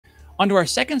On to our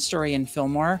second story in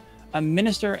Fillmore. A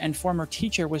minister and former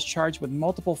teacher was charged with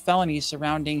multiple felonies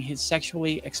surrounding his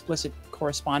sexually explicit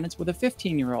correspondence with a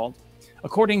 15-year-old.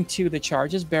 According to the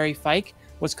charges, Barry Fike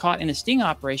was caught in a sting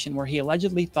operation where he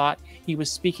allegedly thought he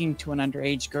was speaking to an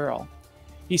underage girl.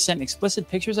 He sent explicit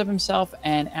pictures of himself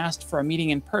and asked for a meeting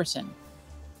in person.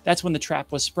 That's when the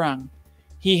trap was sprung.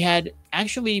 He had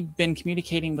actually been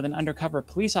communicating with an undercover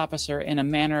police officer in a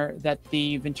manner that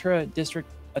the Ventura District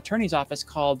Attorney's office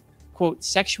called, quote,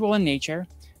 sexual in nature,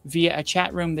 via a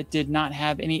chat room that did not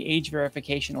have any age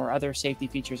verification or other safety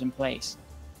features in place.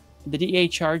 The DA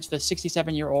charged the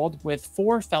 67-year-old with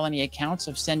 4 felony accounts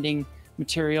of sending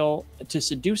material to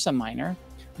seduce a minor,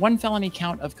 1 felony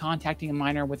count of contacting a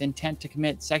minor with intent to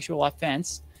commit sexual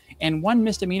offense, and 1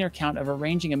 misdemeanor count of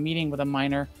arranging a meeting with a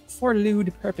minor for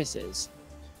lewd purposes.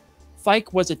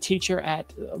 Fike was a teacher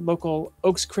at local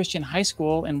Oaks Christian High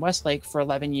School in Westlake for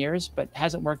 11 years, but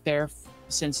hasn't worked there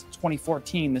since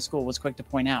 2014, the school was quick to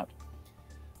point out.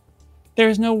 There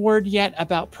is no word yet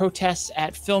about protests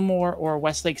at Fillmore or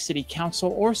Westlake City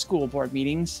Council or school board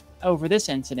meetings over this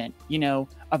incident,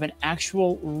 of an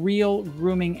actual, real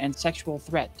grooming and sexual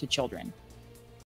threat to children.